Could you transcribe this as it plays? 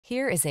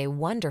Here is a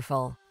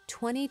wonderful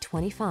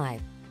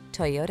 2025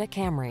 Toyota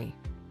Camry.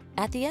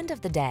 At the end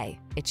of the day,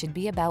 it should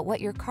be about what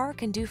your car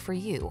can do for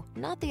you,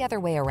 not the other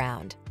way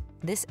around.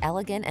 This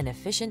elegant and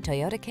efficient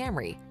Toyota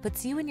Camry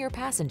puts you and your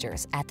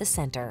passengers at the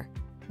center.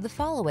 The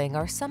following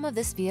are some of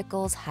this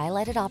vehicle's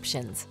highlighted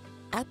options: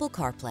 Apple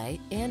CarPlay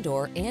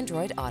and/or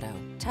Android Auto,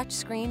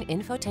 touchscreen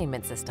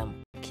infotainment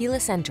system,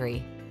 keyless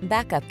entry,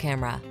 backup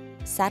camera,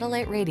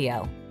 satellite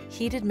radio,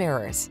 heated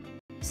mirrors,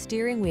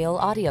 steering wheel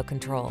audio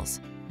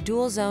controls,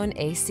 dual zone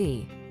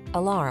AC,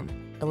 alarm,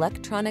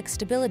 electronic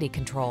stability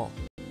control.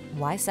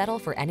 Why settle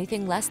for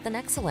anything less than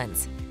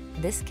excellence?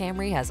 This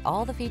Camry has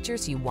all the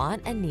features you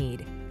want and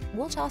need.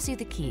 We'll toss you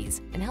the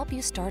keys and help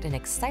you start an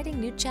exciting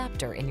new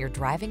chapter in your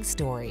driving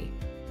story.